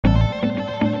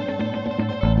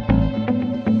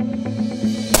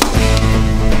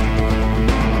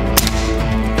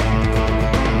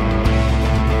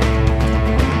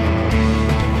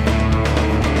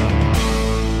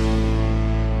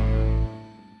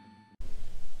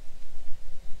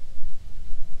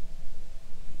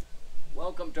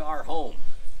Welcome to our home.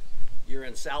 You're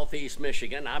in Southeast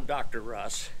Michigan. I'm Dr.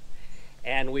 Russ,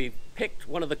 and we picked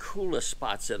one of the coolest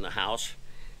spots in the house,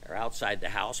 or outside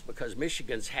the house, because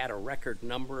Michigan's had a record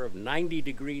number of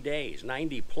 90-degree days,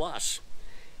 90 plus,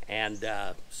 and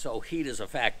so heat is a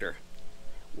factor.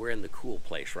 We're in the cool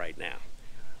place right now.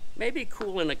 Maybe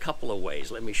cool in a couple of ways.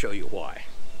 Let me show you why.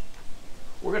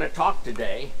 We're going to talk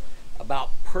today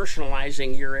about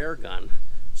personalizing your air gun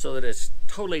so that it's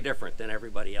totally different than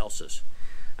everybody else's.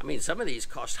 I mean, some of these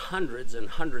cost hundreds and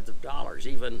hundreds of dollars,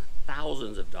 even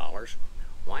thousands of dollars.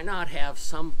 Why not have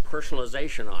some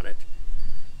personalization on it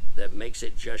that makes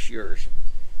it just yours?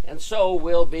 And so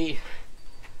we'll be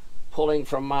pulling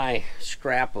from my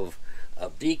scrap of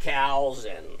decals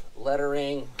and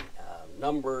lettering,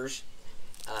 numbers,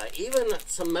 even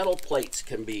some metal plates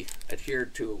can be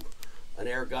adhered to an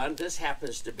air gun. This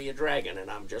happens to be a dragon,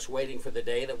 and I'm just waiting for the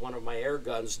day that one of my air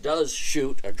guns does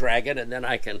shoot a dragon, and then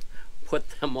I can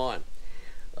put them on.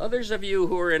 Others of you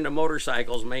who are into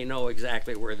motorcycles may know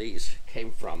exactly where these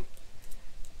came from.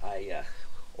 I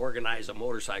organize a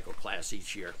motorcycle class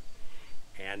each year,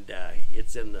 and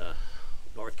it's in the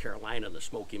North Carolina, the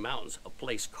Smoky Mountains, a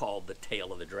place called the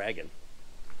Tail of the Dragon.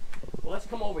 Well, let's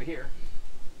come over here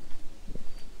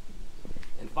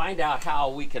and find out how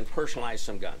we can personalize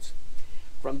some guns.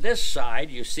 From this side,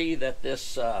 you see that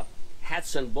this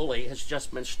Hatsan bully has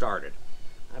just been started.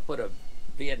 I put a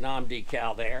Vietnam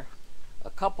decal there,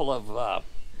 a couple of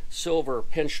silver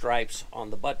pinstripes on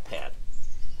the butt pad.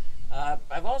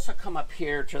 I've also come up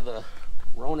here to the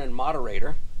Ronin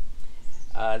moderator.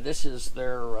 This is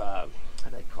their, how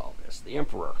do they call this? The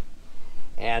Emperor.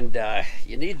 And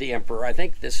you need the Emperor. I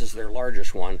think this is their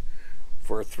largest one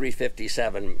for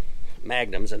 357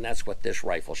 Magnums, and that's what this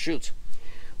rifle shoots.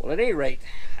 Well, at any rate,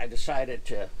 I decided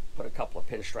to put a couple of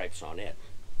pinstripes on it.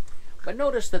 But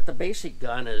notice that the basic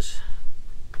gun is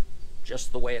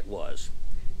just the way it was,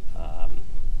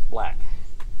 black.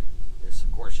 This,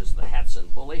 of course, is the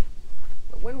Hatsan bully.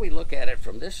 But when we look at it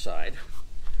from this side,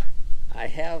 I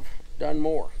have done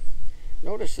more.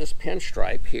 Notice this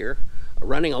pinstripe here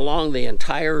running along the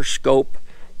entire scope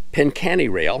pin canny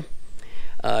rail,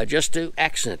 just to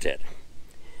accent it.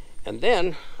 And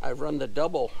then I've run the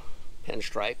double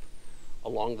pinstripe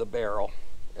along the barrel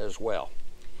as well.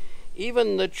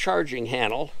 Even the charging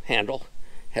handle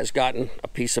has gotten a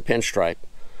piece of pinstripe,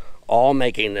 all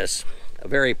making this a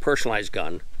very personalized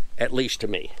gun, at least to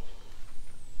me.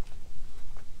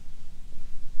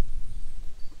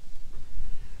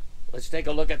 Let's take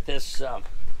a look at this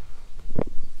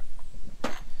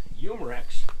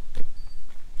Umarex.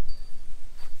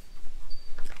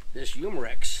 This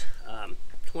Umarex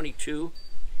 22.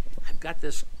 I've got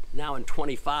this now in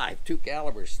 25, 2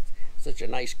 calibers. Such a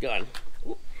nice gun.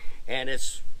 And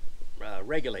it's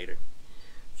regulated.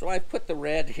 So I put the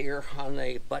red here on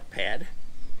the butt pad.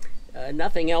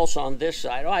 Nothing else on this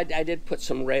side. Oh, I did put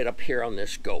some red up here on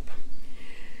this scope.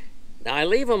 Now I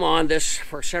leave them on this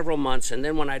for several months, and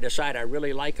then when I decide I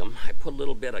really like them, I put a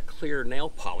little bit of clear nail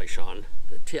polish on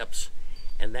the tips,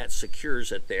 and that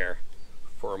secures it there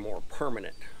for a more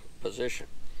permanent position.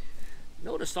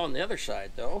 Notice on the other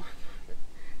side though,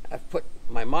 I've put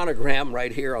my monogram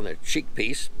right here on the cheek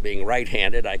piece. Being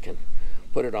right-handed, I can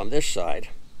put it on this side.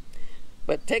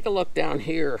 But take a look down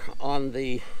here on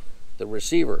the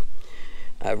receiver.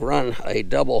 I've run a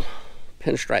double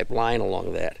pinstripe line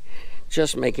along that,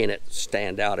 just making it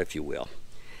stand out, if you will.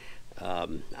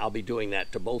 I'll be doing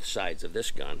that to both sides of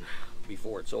this gun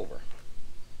before it's over.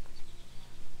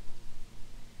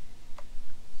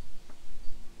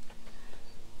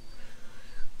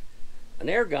 An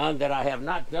air gun that I have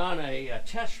not done a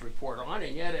test report on,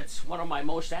 and yet it's one of my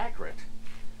most accurate.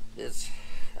 It's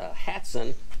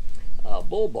Hatsan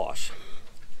Bull Boss.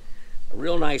 A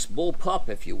real nice bull pup,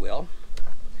 if you will.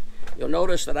 You'll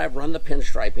notice that I've run the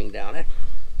pinstriping down it.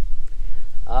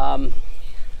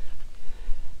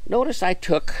 Notice I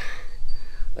took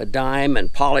a dime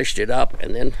and polished it up,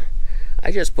 and then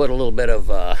I just put a little bit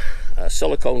of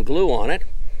silicone glue on it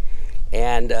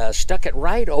and stuck it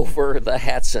right over the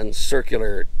Hatsan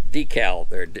circular decal,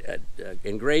 their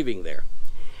engraving there.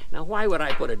 Now, why would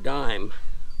I put a dime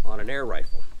on an air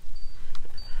rifle?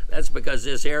 That's because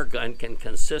this air gun can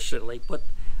consistently put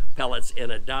pellets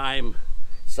in a dime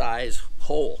size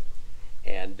hole.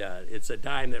 And it's a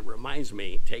dime that reminds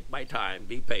me, take my time,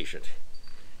 be patient,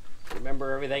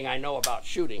 remember everything I know about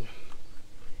shooting,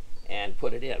 and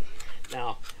put it in.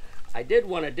 Now, I did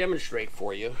want to demonstrate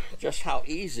for you just how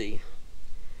easy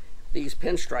these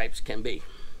pinstripes can be.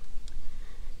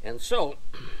 And so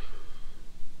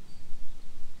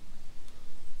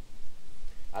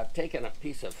I've taken a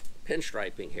piece of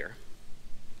pinstriping here,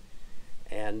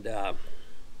 and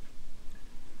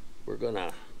we're going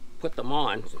to put them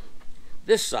on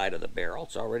this side of the barrel.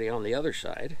 It's already on the other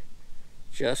side,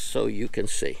 just so you can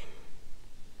see.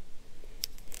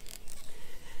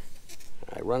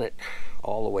 I run it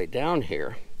all the way down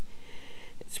here.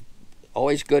 It's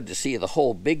always good to see the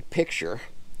whole big picture,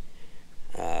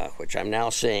 which I'm now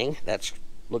seeing. That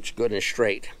looks good and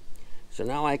straight. So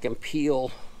now I can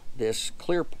peel this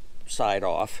clear side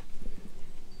off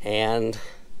and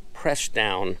press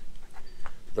down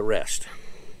the rest.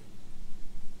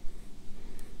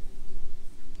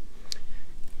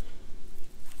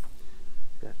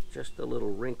 Got just a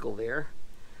little wrinkle there,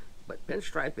 but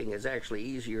pinstriping is actually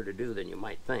easier to do than you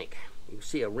might think. You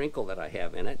see a wrinkle that I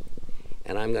have in it,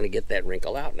 and I'm going to get that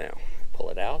wrinkle out now. Pull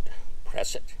it out,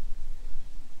 press it,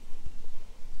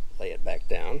 lay it back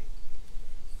down,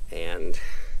 and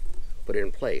put it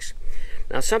in place.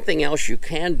 Now, something else you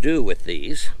can do with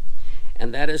these,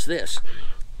 and that is this.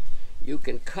 You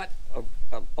can cut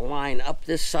a line up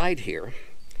this side here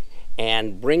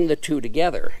and bring the two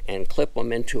together and clip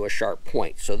them into a sharp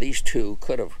point. So these two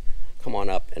could have come on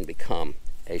up and become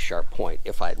a sharp point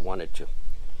if I'd wanted to.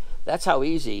 That's how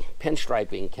easy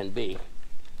pinstriping can be.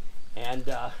 And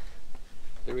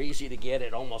they're easy to get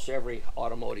at almost every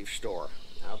automotive store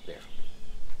out there.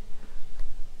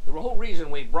 The whole reason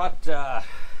we brought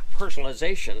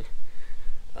personalization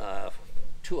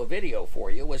to a video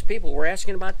for you was people were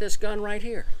asking about this gun right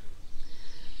here.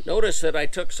 Notice that I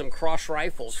took some cross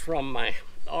rifles from my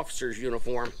officer's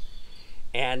uniform,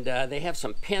 and they have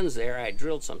some pins there. I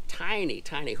drilled some tiny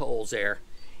holes there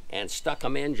and stuck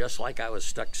them in just like I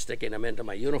was sticking them into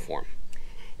my uniform.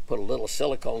 Put a little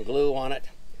silicone glue on it.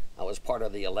 I was part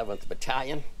of the 11th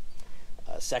Battalion,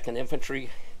 2nd Infantry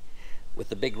with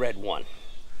the Big Red 1.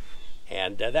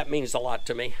 And that means a lot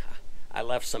to me. I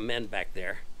left some men back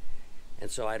there, and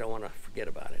so I don't want to forget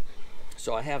about it.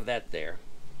 So I have that there.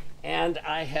 And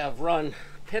I have run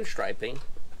pinstriping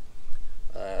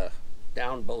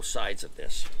down both sides of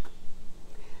this.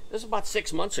 This is about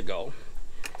 6 months ago,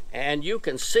 and you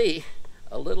can see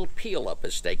a little peel up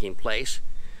is taking place.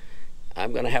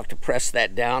 I'm going to have to press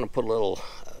that down and put a little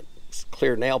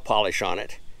clear nail polish on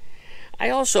it. I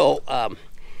also,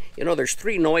 you know, there's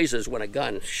 3 noises when a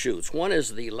gun shoots. One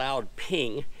is the loud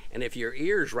ping, and if your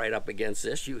ear's right up against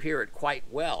this, you hear it quite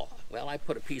well. Well, I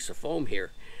put a piece of foam here.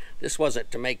 This wasn't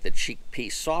to make the cheek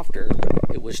piece softer,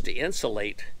 it was to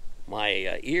insulate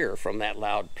my ear from that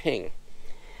loud ping.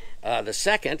 The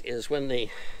second is when the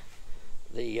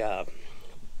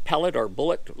pellet or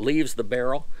bullet leaves the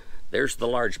barrel, there's the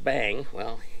large bang.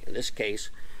 Well, in this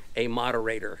case, a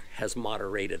moderator has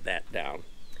moderated that down.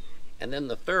 And then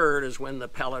the third is when the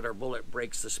pellet or bullet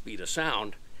breaks the speed of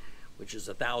sound, which is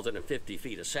 1,050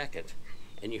 feet a second,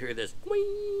 and you hear this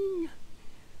wing.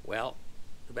 Well,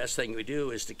 the best thing we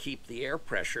do is to keep the air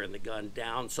pressure in the gun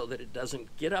down so that it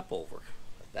doesn't get up over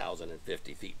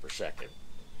 1,050 feet per second.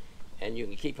 And you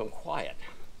can keep them quiet.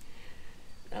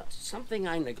 Now, something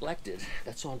I neglected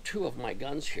that's on 2 of my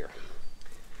guns here.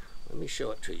 Let me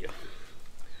show it to you.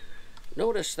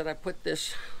 Notice that I put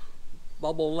this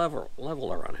bubble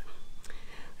leveler on it.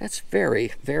 That's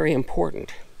very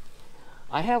important.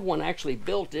 I have one actually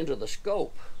built into the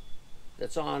scope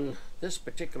that's on this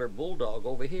particular Bulldog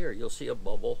over here. You'll see a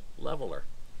bubble leveler.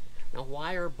 Now,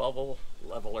 why are bubble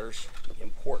levelers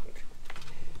important?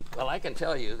 Well, I can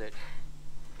tell you that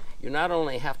you not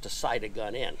only have to sight a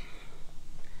gun in,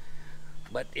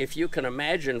 but if you can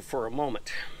imagine for a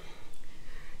moment,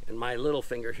 and my little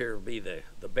finger here will be the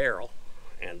barrel,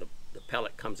 and the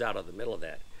pellet comes out of the middle of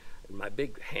that, and my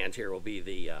big hand here will be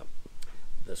the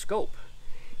scope.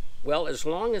 Well, as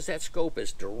long as that scope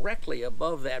is directly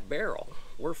above that barrel,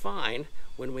 we're fine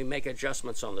when we make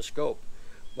adjustments on the scope.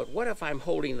 But what if I'm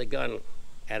holding the gun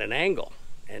at an angle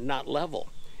and not level?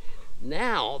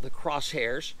 Now the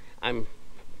crosshairs, I'm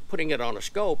putting it on a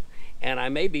scope, and I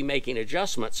may be making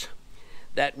adjustments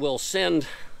that will send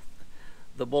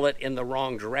the bullet in the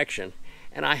wrong direction,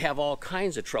 and I have all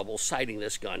kinds of trouble sighting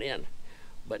this gun in,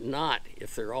 but not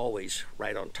if they're always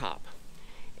right on top.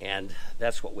 And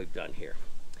that's what we've done here.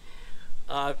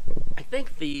 I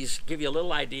think these give you a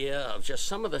little idea of just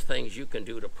some of the things you can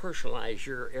do to personalize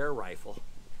your air rifle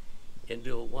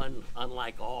into one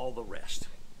unlike all the rest.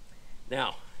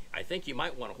 Now, I think you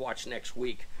might want to watch next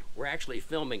week. We're actually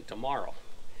filming tomorrow,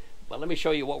 but let me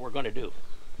show you what we're going to do.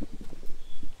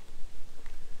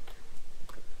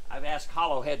 I've asked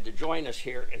Hollowhead to join us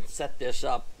here and set this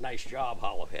up. Nice job,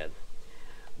 Hollowhead.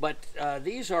 But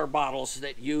these are bottles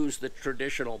that use the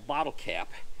traditional bottle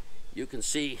cap. You can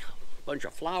see a bunch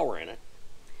of flour in it.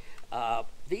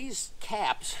 These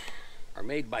caps are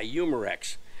made by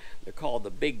Umarex. They're called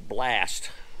the Big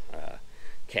Blast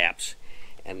caps.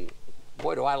 and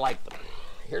boy do I like them.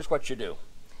 Here's what you do.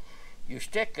 You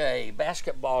stick a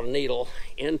basketball needle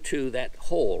into that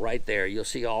hole right there. You'll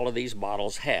see all of these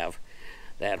bottles have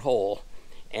that hole,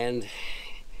 and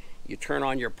you turn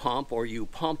on your pump, or you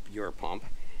pump your pump,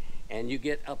 and you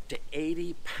get up to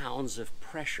 80 pounds of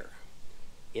pressure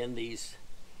in these.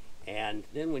 And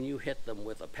then when you hit them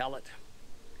with a pellet,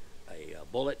 a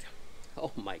bullet,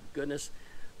 oh my goodness,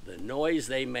 the noise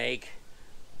they make,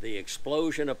 the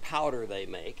explosion of powder they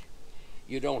make.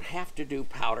 You don't have to do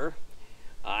powder.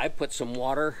 I put some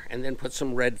water and then put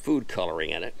some red food coloring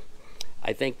in it.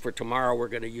 I think for tomorrow we're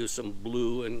going to use some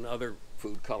blue and other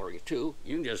food coloring too.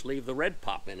 You can just leave the red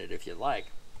pop in it if you like.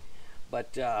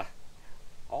 But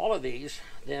all of these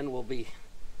then will be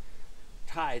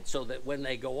tied so that when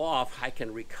they go off, I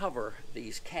can recover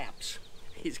these caps.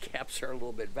 These caps are a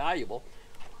little bit valuable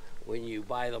when you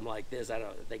buy them like this. I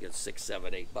think it's $6,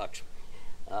 $7,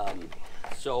 $8.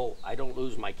 So I don't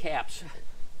lose my caps.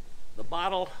 The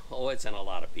bottle, oh, it's in a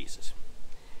lot of pieces.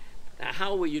 Now,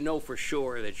 how will you know for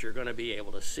sure that you're going to be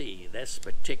able to see this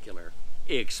particular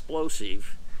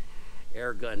explosive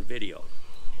air gun video?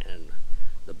 And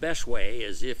the best way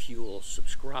is if you will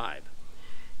subscribe.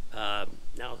 Now,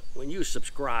 when you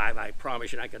subscribe, I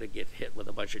promise you're not going to get hit with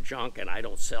a bunch of junk, and I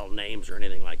don't sell names or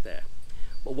anything like that.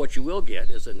 But what you will get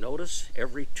is a notice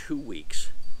every 2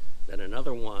 weeks that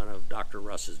another one of Dr.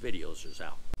 Russ's videos is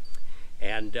out.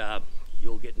 And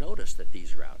you'll get notice that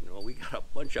these are out. You know, we got a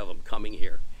bunch of them coming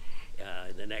here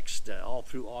in the next, all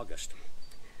through August,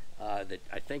 that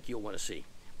I think you'll want to see.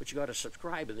 But you got to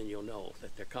subscribe, and then you'll know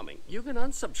that they're coming. You can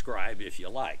unsubscribe if you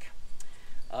like.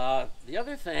 The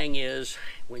other thing is,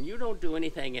 when you don't do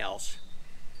anything else,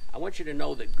 I want you to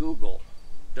know that Google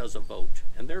does a vote,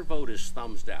 and their vote is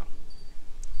thumbs down.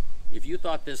 If you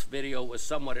thought this video was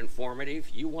somewhat informative,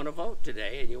 you want to vote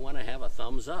today, and you want to have a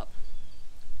thumbs up.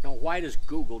 Now, why does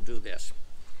Google do this?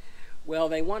 Well,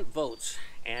 they want votes,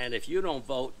 and if you don't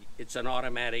vote, it's an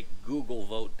automatic Google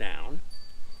vote down,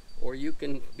 or you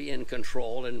can be in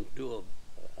control and do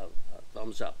a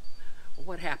thumbs up. Well,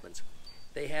 what happens?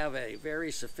 They have a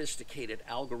very sophisticated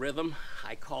algorithm.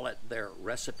 I call it their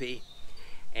recipe,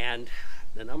 and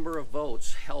the number of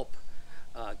votes help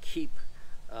keep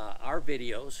our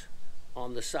videos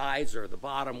on the sides or the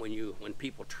bottom when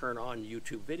people turn on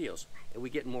YouTube videos, and we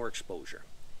get more exposure.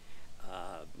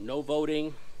 No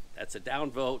voting, that's a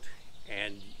down vote,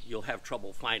 and you'll have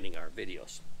trouble finding our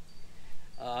videos.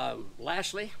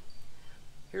 Lastly,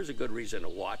 here's a good reason to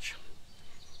watch.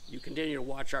 You continue to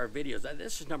watch our videos.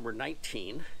 This is number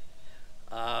 19.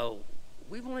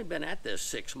 We've only been at this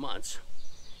 6 months,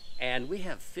 and we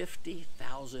have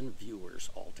 50,000 viewers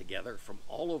altogether from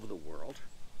all over the world,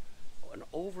 and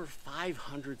over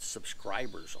 500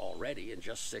 subscribers already in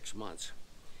just 6 months.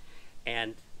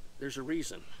 And there's a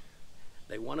reason.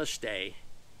 They want to stay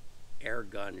air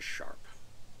gun sharp.